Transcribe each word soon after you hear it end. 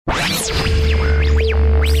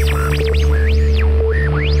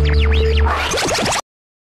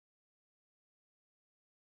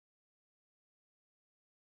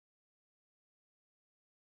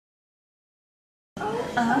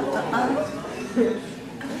Is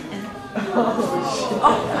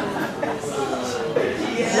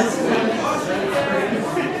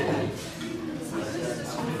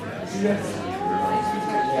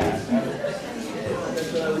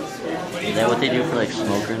that what they do for like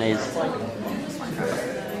smoke grenades?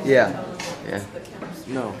 Yeah. Yeah.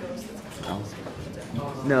 No.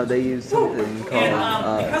 No, they use something called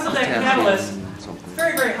And because of that catalyst, it's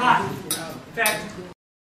very, very hot. In fact,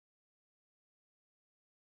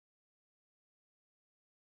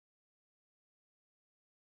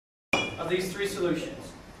 of these three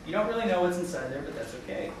solutions. You don't really know what's inside there, but that's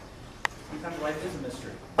okay. Sometimes life is a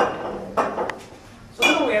mystery. So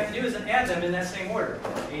then what we have to do is then add them in that same order.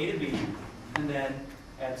 A to B, and then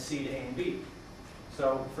add C to A and B.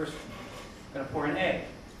 So first, I'm going to pour in A.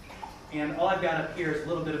 And all I've got up here is a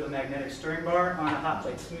little bit of a magnetic stirring bar on a hot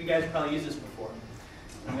plate. Some of you guys have probably used this before.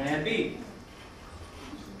 I'm going to add B.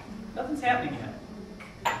 Nothing's happening yet.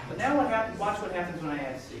 But now watch what happens when I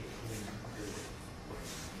add C.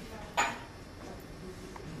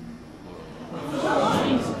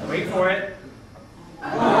 Wait for it.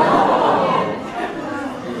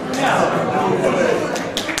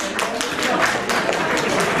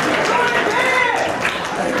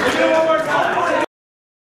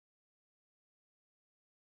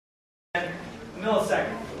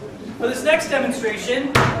 Millisecond. For this next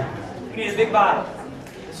demonstration, we need a big bottle.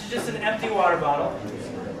 This is just an empty water bottle.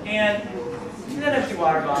 And to that empty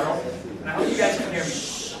water bottle, and I hope you guys can hear me,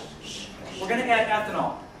 we're going to add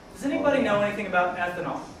ethanol. Does anybody know anything about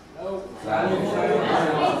ethanol?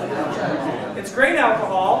 It's grain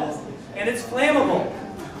alcohol, and it's flammable.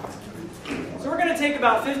 So we're going to take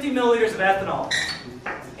about 50 milliliters of ethanol.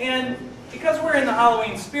 And because we're in the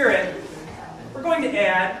Halloween spirit, we're going to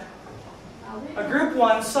add a group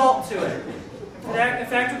 1 salt to it. In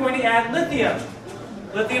fact, we're going to add lithium.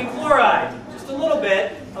 Lithium chloride. Just a little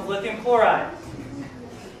bit of lithium chloride.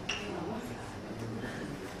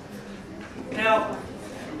 Now,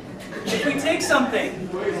 if we take something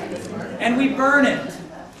and we burn it,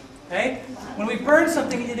 okay? When we burn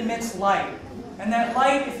something, it emits light. And that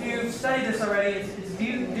light, if you've studied this already, is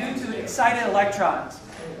due to excited electrons.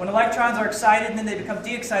 When electrons are excited and then they become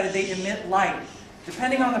de-excited, they emit light.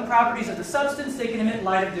 Depending on the properties of the substance, they can emit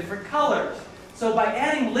light of different colors. So by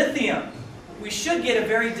adding lithium, we should get a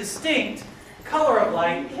very distinct color of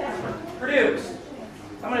light produced.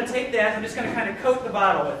 So I'm going to take that, I'm just going to kind of coat the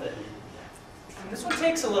bottle with it. And this one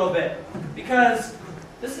takes a little bit, because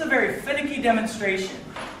this is a very finicky demonstration.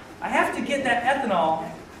 I have to get that ethanol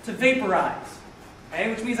to vaporize,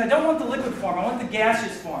 okay? Which means I don't want the liquid form, I want the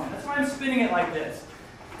gaseous form. That's why I'm spinning it like this.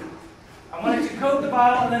 I want it to coat the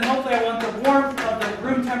bottle, and then hopefully I want the warmth of the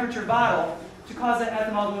room temperature bottle to cause that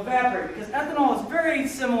ethanol to evaporate. Because ethanol is very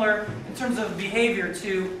similar in terms of behavior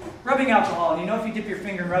to rubbing alcohol. And you know, if you dip your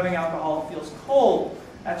finger in rubbing alcohol, it feels cold.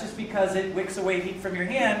 That's just because it wicks away heat from your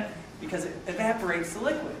hand, because it evaporates the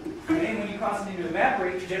liquid. Okay? And when you cause something to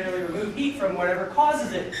evaporate, you generally remove heat from whatever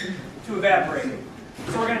causes it to evaporate.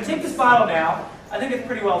 So we're going to take this bottle now. I think it's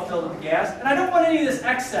pretty well filled with gas. And I don't want any of this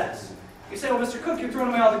excess. You say, well, Mr. Cook, you're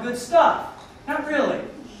throwing away all the good stuff. Not really.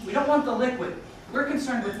 We don't want the liquid. We're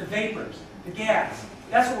concerned with the vapors, the gas.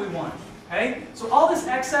 That's what we want. Okay? So all this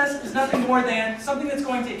excess is nothing more than something that's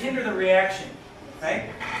going to hinder the reaction. Okay?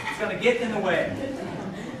 It's going to get in the way.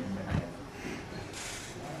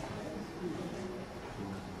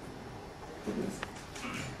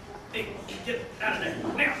 Hey, get out of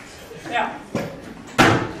there. Now,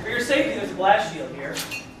 for your safety, there's a blast shield here.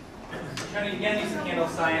 I'm going to again use the candle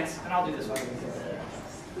of science, and I'll do this one.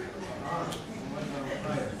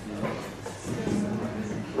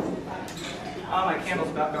 Oh, my candle's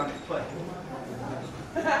about gone kaput.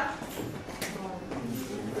 I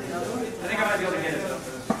think I might be able to get it though.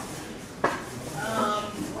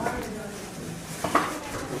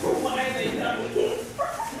 Why are they done?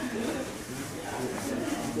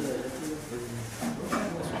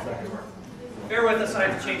 Bear with us, I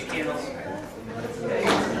have to change candles.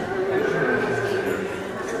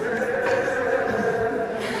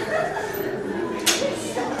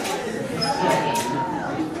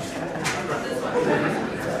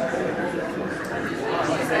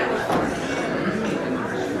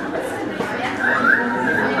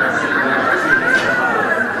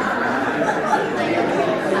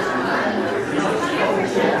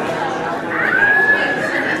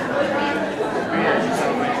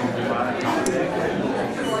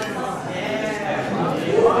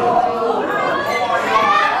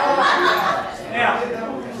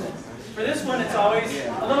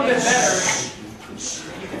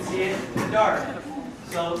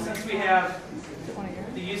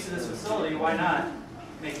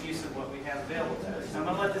 make use of what we have available to us. Now I'm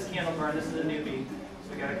going to let this candle burn. This is a newbie,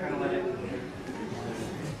 so we got to kind of let it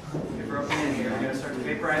get broken in here. We're going to start to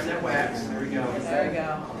vaporize that wax. There we go. There we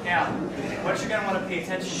go. Now, what you're going to want to pay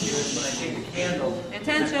attention to is when I take the candle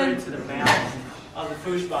Attention. and I put it to the mouth of the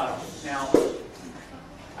foosh bottle. Now,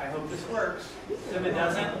 I hope this works. If it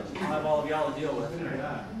doesn't, I'll have all of y'all to deal with.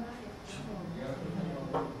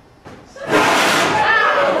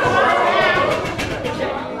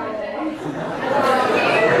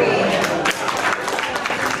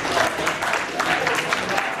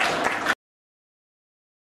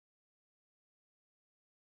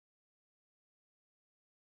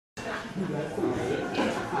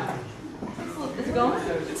 Is it going?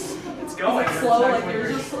 It's going. Is it slow like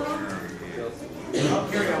yours is slow? Oh,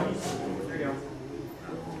 here we go. Here we go.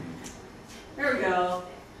 Here we go.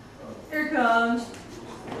 Here it comes.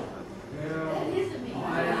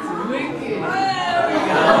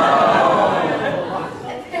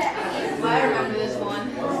 I remember this one.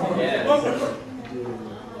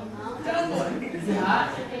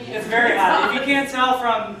 It's very hot. If you can't tell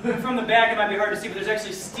from the back, it might be hard to see, but there's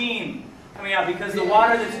actually steam coming out because the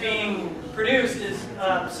water that's being produced is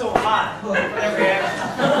so hot in reaction.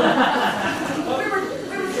 We were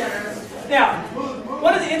generous. Now,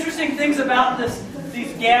 one of the interesting things about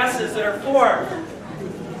these gases that are formed,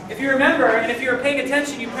 if you remember, and if you were paying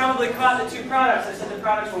attention, you probably caught the two products. I said the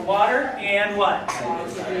products were water and what?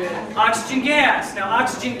 Oxygen gas. Now,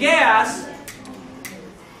 oxygen gas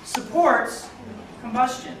supports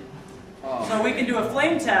combustion. So we can do a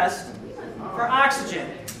flame test for oxygen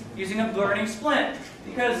using a burning splint.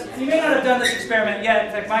 Because you may not have done this experiment yet.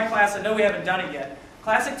 In fact, my class, I know we haven't done it yet.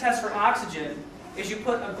 Classic test for oxygen is you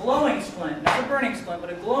put a glowing splint, not a burning splint, but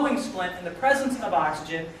a glowing splint in the presence of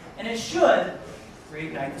oxygen, and it should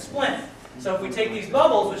reignite the splint. So if we take these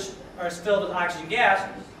bubbles, which are filled with oxygen gas,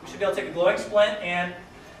 we should be able to take a glowing splint and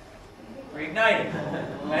reignite it.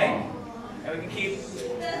 Okay? And we can keep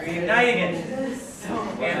reigniting it,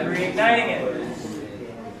 and reigniting it,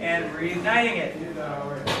 and reigniting it.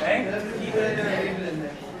 Okay?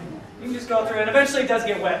 You can just go through it, and eventually it does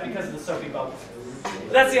get wet because of the soapy bubbles.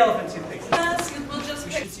 But that's the elephant toothpaste. We'll just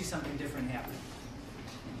We pick. should see something different happen.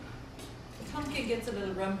 Pumpkin gets a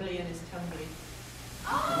little rumbly in his tummy.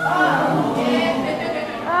 Oh,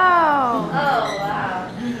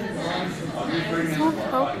 wow.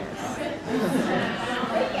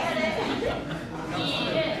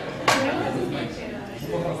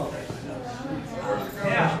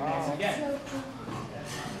 Yeah, again.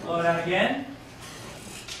 Blow it out again.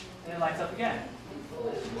 And it lights up again.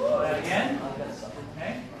 Blow it out again.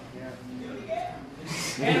 Okay.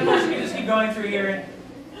 And of course you can just keep going through here and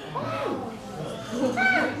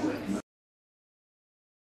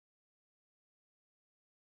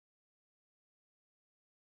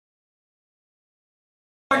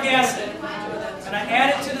gas it, and I add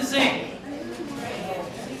it to the zinc.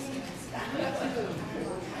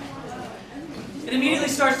 It immediately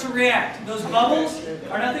starts to react. Those bubbles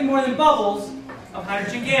are nothing more than bubbles of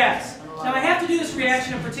hydrogen gas. Now I have to do this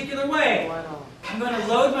reaction a particular way. I'm going to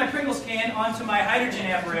load my Pringles can onto my hydrogen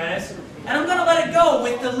apparatus, and I'm going to let it go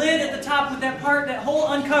with the lid at the top with that hole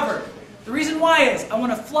uncovered. The reason why is I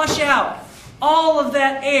want to flush out all of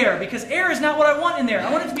that air, because air is not what I want in there.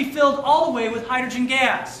 I want it to be filled all the way with hydrogen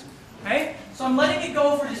gas. Okay? So I'm letting it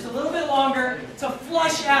go for just a little bit longer to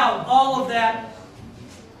flush out all of that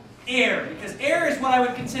air, because air is what I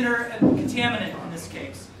would consider a contaminant in this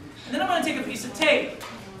case. And then I'm going to take a piece of tape,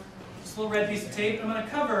 this little red piece of tape, and I'm going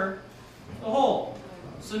to cover the hole.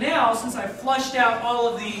 So now, since I flushed out all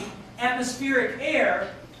of the atmospheric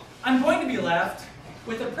air, I'm going to be left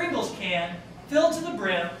with a Pringles can filled to the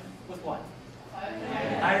brim with what?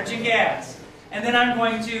 Hydrogen gas. And then I'm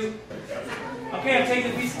going to, okay, I'm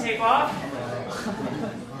taking the piece of tape off.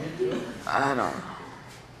 I don't.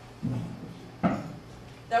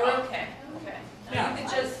 That we're okay. Okay. Now Yeah. you can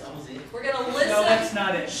just, we're going to listen. No, that's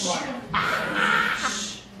not it. Come on.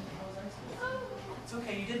 It's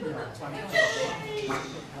okay, you didn't know. That's why I'm telling you.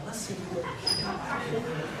 Now listen.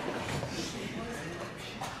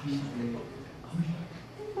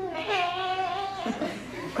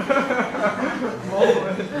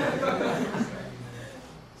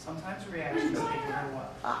 Sometimes reactions take a little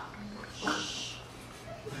while.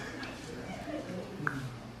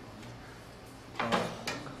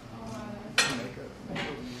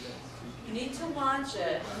 You need to watch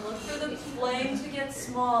it and look for the flame to get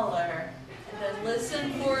smaller, and then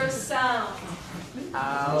listen for a sound.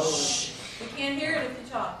 Ouch. We can't hear it if you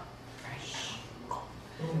talk.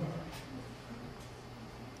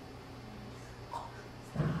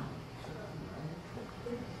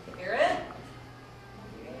 Hear it?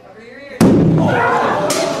 Cover your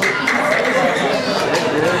ears.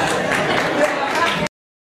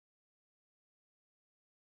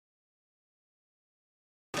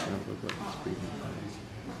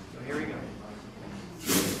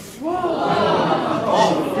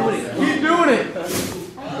 Keep doing it.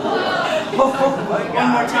 One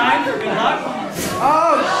more time for good luck.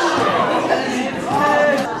 Oh,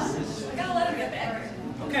 I gotta let him get back.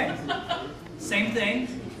 Okay. Same thing,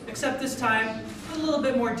 except this time a little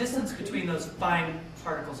bit more distance between those fine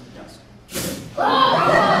particles of dust.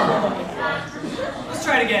 Let's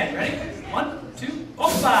try it again. Ready? 1, 2,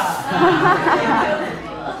 oppa!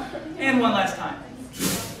 And one last time.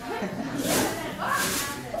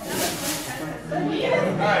 All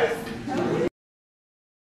right.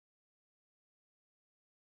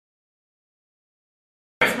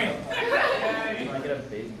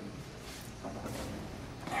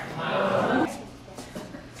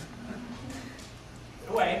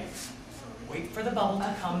 Away. Wait for the bubble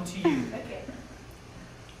to come to you.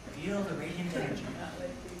 Feel the radiant energy.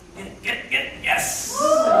 Get it, yes!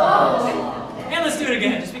 And let's do it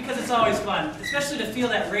again, just because it's always fun, especially to feel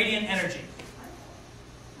that radiant energy.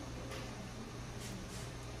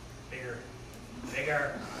 Bigger,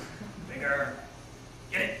 bigger, bigger.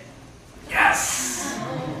 Get it, yes!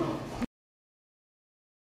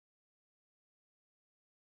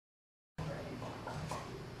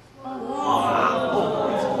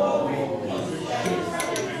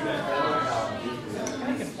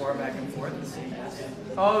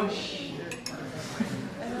 oh shit.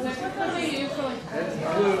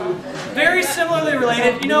 Very similarly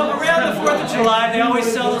related. You know, around the 4th of July, they always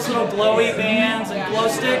sell those little glowy bands and glow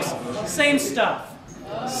sticks. Same stuff.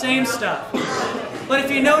 Same stuff. But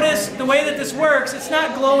if you notice, the way that this works, it's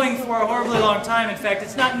not glowing for a horribly long time. In fact,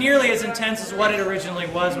 it's not nearly as intense as what it originally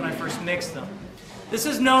was when I first mixed them. This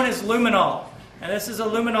is known as luminol. And this is a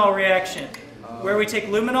luminol reaction, where we take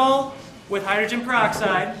luminol with hydrogen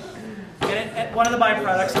peroxide, and one of the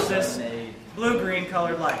byproducts is this blue-green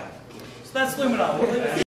colored light. So that's luminol. We'll leave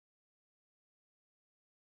it.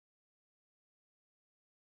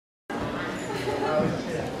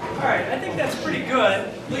 Alright, I think that's pretty good,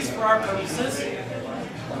 at least for our purposes. So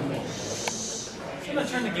I'm going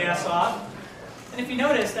to turn the gas off. And if you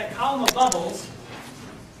notice, that column of bubbles,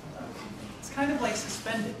 it's kind of like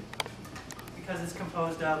suspended, because it's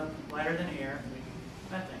composed of lighter than air,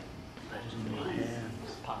 methane.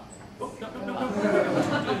 Oh, no.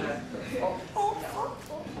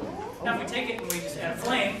 Now if we take it and we just add a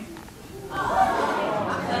flame,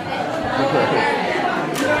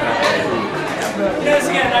 notice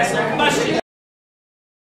again, a nice little combustion.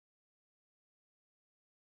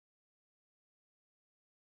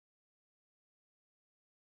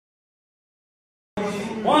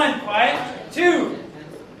 One, quiet, 2.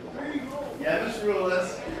 Yeah, just rule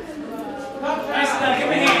this. Nice enough, give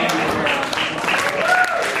me a hand.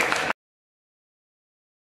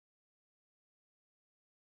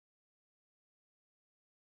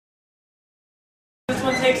 This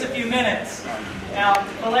one takes a few minutes. Now,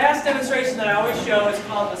 the last demonstration that I always show is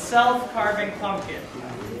called the self-carving pumpkin.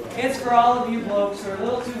 It's for all of you blokes who are a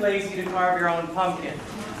little too lazy to carve your own pumpkin.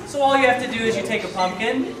 So all you have to do is you take a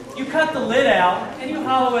pumpkin, you cut the lid out, and you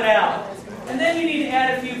hollow it out. And then you need to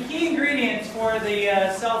add a few key ingredients for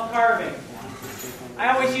the self-carving. I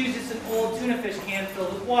always use just an old tuna fish can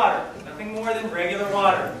filled with water, nothing more than regular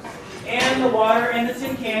water. And the water in the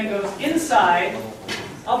tin can goes inside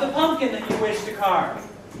of the pumpkin that you wish to carve.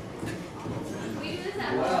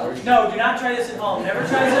 No, do not try this at home. Never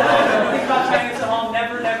try this at home. Don't think about trying this at home.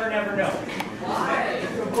 Never, never, never, no.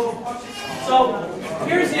 So,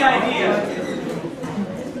 here's the idea.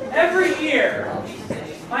 Every year,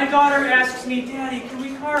 my daughter asks me, Daddy, can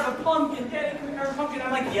we carve a pumpkin? Daddy, can we carve a pumpkin?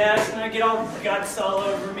 I'm like, yes, and I get all guts all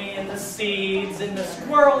over me, and the seeds, and the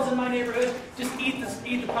squirrels in my neighborhood just eat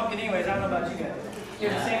the pumpkin anyways. I don't know about you guys. You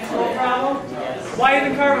have the same squirrel problem? Why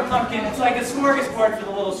even carve a pumpkin? It's like a smorgasbord for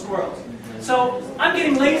the little squirrels. So, I'm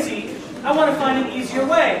getting lazy. I want to find an easier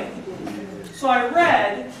way. So I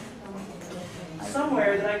read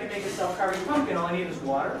somewhere that I could make a self-carving pumpkin. All I need is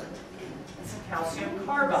water and some calcium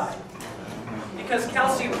carbide. Because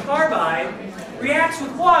calcium carbide reacts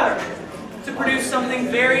with water to produce something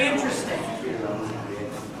very interesting.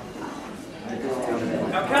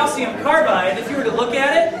 Now calcium carbide, if you were to look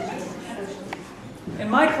at it, in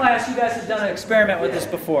my class you guys have done an experiment with this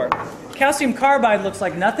before. Calcium carbide looks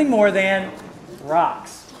like nothing more than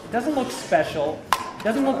rocks. It doesn't look special. It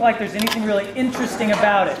doesn't look like there's anything really interesting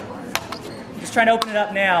about it. I'm just trying to open it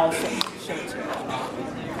up now. So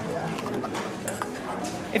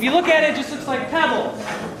if you look at it, it just looks like pebbles.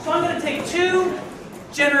 So I'm going to take 2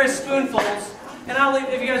 generous spoonfuls, and I'll leave,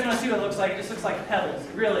 if you guys want to see what it looks like, it just looks like pebbles.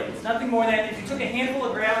 Really, it's nothing more than if you took a handful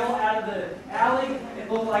of gravel out of the alley, it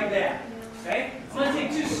looked like that. Okay? So I'm going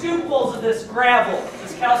to take 2 scoopfuls of this gravel,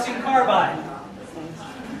 this calcium carbide.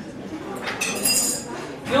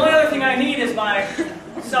 The only other thing I need is my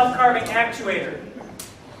self-carving actuator,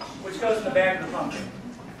 which goes in the back of the pumpkin.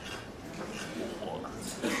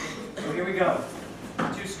 So here we go.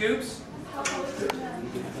 2 scoops.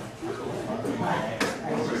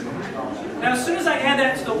 Now as soon as I add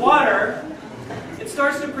that to the water, it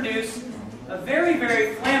starts to produce a very,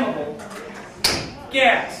 very flammable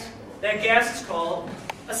gas. That gas is called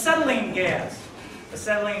acetylene gas.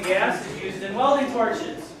 Acetylene gas is used in welding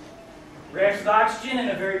torches. Reacts with oxygen in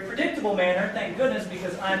a very predictable manner, thank goodness,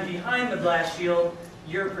 because I'm behind the blast shield,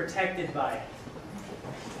 you're protected by it.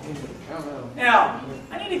 Now,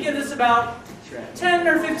 I need to give this about 10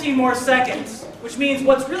 or 15 more seconds, which means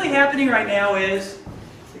what's really happening right now is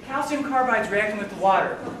the calcium carbide is reacting with the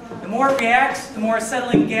water. The more it reacts, the more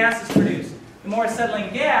acetylene gas is produced. The more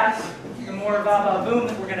acetylene gas, the more va-va-boom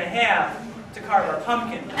that we're going to have to carve our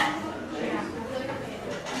pumpkin.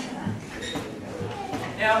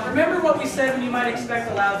 Now, remember what we said when you might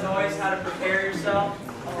expect a loud noise, how to prepare yourself?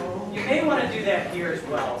 You may want to do that here as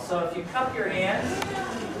well. So if you cup your hands,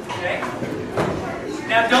 okay?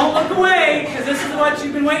 Now don't look away, because this is what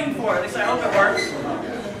you've been waiting for. At least I hope it works.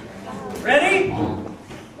 Ready?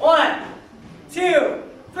 1, 2,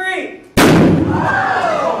 3.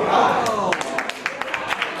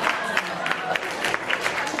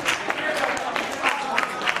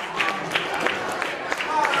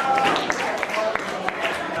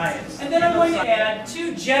 And then I'm going to add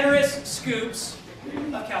 2 generous scoops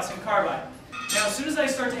of calcium carbide. Now, as soon as I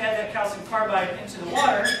start to add that calcium carbide into the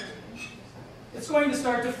water, it's going to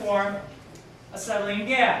start to form acetylene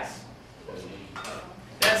gas.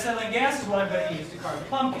 That acetylene gas is what I'm going to use to carve the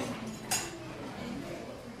pumpkin.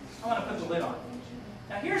 I want to put the lid on.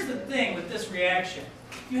 Now, here's the thing with this reaction.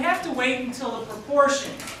 You have to wait until the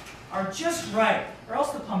proportions are just right, or else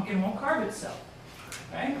the pumpkin won't carve itself.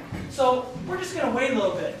 Okay? So, we're just going to wait a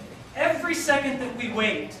little bit. Every second that we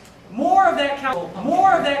wait, more of that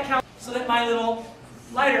calcium, so that my little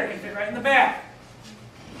lighter can fit right in the back.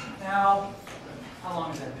 Now, how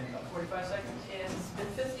long has that been? About 45 seconds? It's been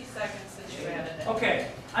 50 seconds since you added it. Okay,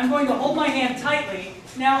 I'm going to hold my hand tightly.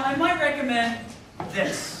 Now, I might recommend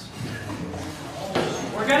this.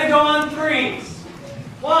 We're going to go on 3.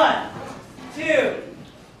 1,